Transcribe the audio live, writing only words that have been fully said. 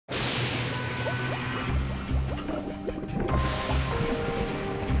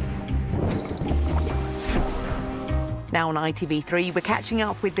Now on ITV3, we're catching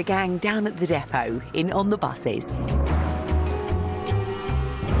up with the gang down at the depot in On the Buses.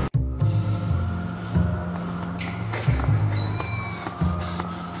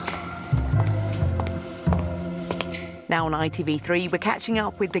 Now on ITV3, we're catching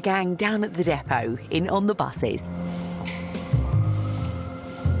up with the gang down at the depot in On the Buses.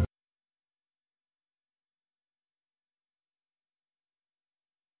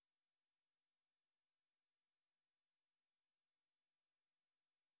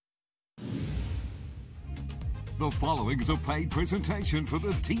 The following is a paid presentation for the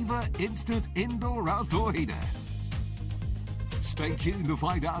Tiva Instant Indoor-Outdoor Heater. Stay tuned to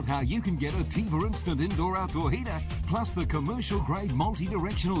find out how you can get a Tiva Instant Indoor-Outdoor Heater plus the commercial-grade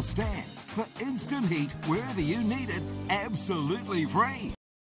multi-directional stand for instant heat wherever you need it, absolutely free.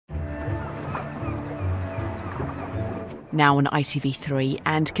 Now on ITV3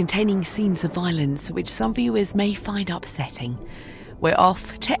 and containing scenes of violence which some viewers may find upsetting, we're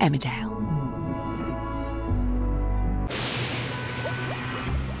off to Emmerdale.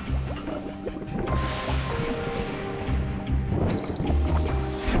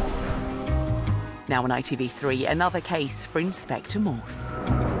 Now on ITV3, another case for Inspector Morse.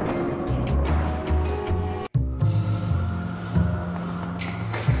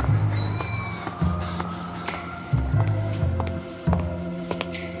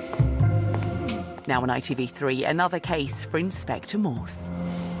 Now on ITV3, another case for Inspector Morse.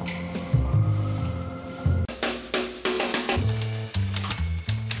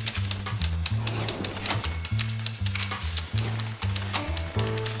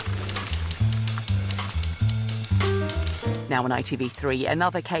 Now on ITV3,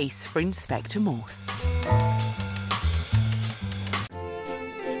 another case for Inspector Morse.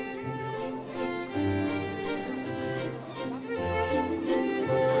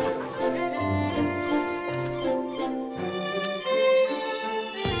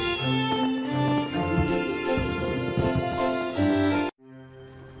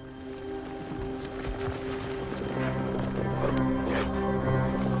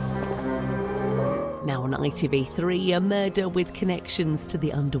 Now on ITV3, a murder with connections to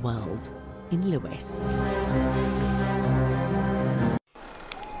the underworld in Lewis.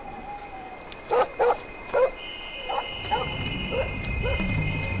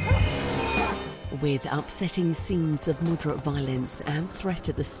 With upsetting scenes of moderate violence and threat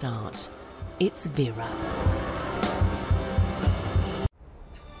at the start, it's Vera.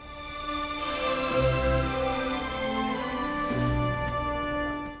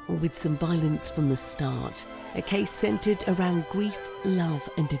 With some violence from the start, a case centred around grief, love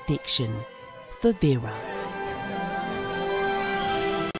and addiction for Vera.